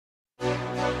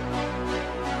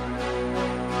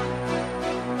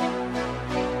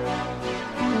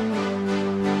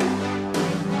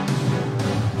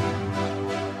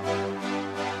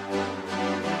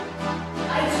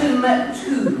Item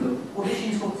 2,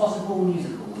 auditions for possible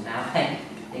musicals. Now, I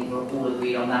think we're all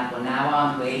agreed on that one now,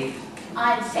 aren't we?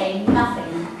 I'd say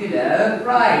nothing. Good,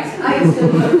 right. Item 3.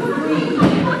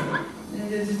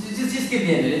 Just give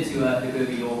me a minute to look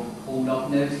over your hold-up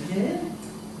notes here.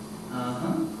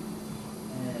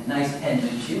 Nice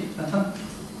penmanship.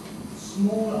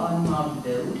 Small unmarked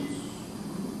bills.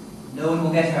 No one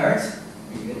will get hurt.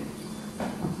 Very good.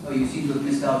 Oh, you seem to have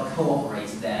misspelled cooperate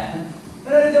there.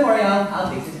 Don't worry, I'll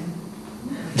fix it.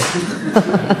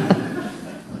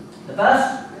 The first?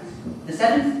 The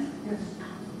seventh?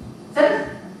 Seventh?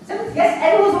 Seventh? Yes,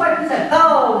 everyone's right for the seventh.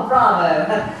 Oh, bravo.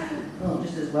 Oh,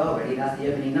 just as well, really. That's the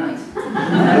opening night.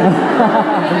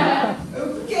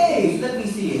 Okay, so let me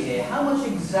see it here. How much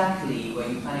exactly were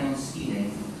you planning on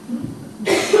stealing?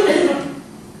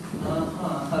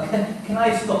 Can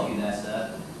I stop you there,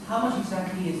 sir? How much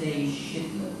exactly is a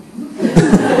shitload?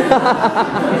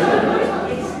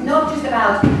 It's not just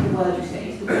about the word you say,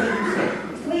 it's the way you say it.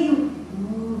 It's the way you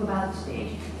move about the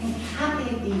stage. And carry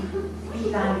the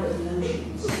rebound of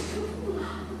emotions.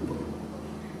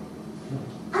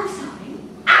 I'm sorry.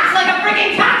 Acts like a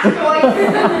frigging cat's toy!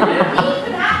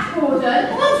 Even that, Gordon.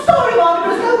 Oh, I'm sorry, Mom, there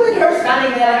was no good her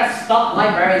standing there like a stock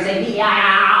librarian saying,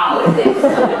 meow! What is this?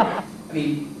 I mean,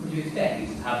 what do you expect? You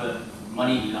just have the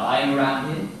money lying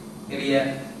around here? Maybe a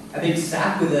big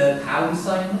sack with a pound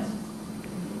sign on it?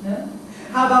 No?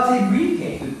 How about a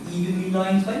briefcase with evenly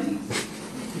lying 20s?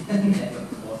 No,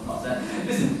 of course not, sir.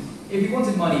 Listen, if you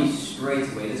wanted money straight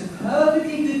away, there's a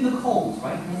perfectly good McCall's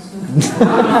right next door.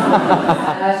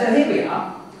 So here we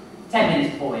are. 10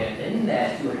 minutes before we open,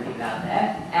 there's 200 people out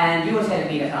there, and you're telling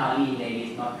me that our leading lady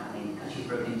is not coming because she's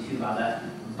broken 2 other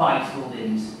vital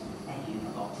limbs, and you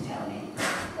forgot to tell me.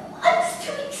 I'm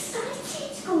too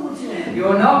excited, Gordon.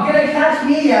 You're not going to catch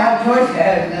me out, George.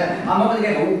 No. I'm not going to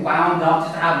get all wound up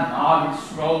just to have Margaret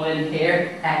stroll in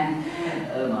here, and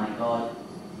oh my God,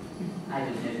 I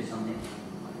just noticed something.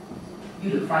 You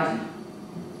look frightened.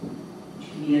 Which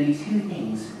can mean only 2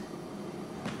 things.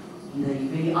 Either you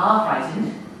really are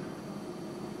frightened,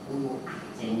 or you're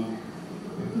acting.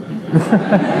 You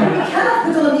cannot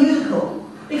put on a musical,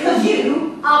 because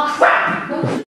you are crap!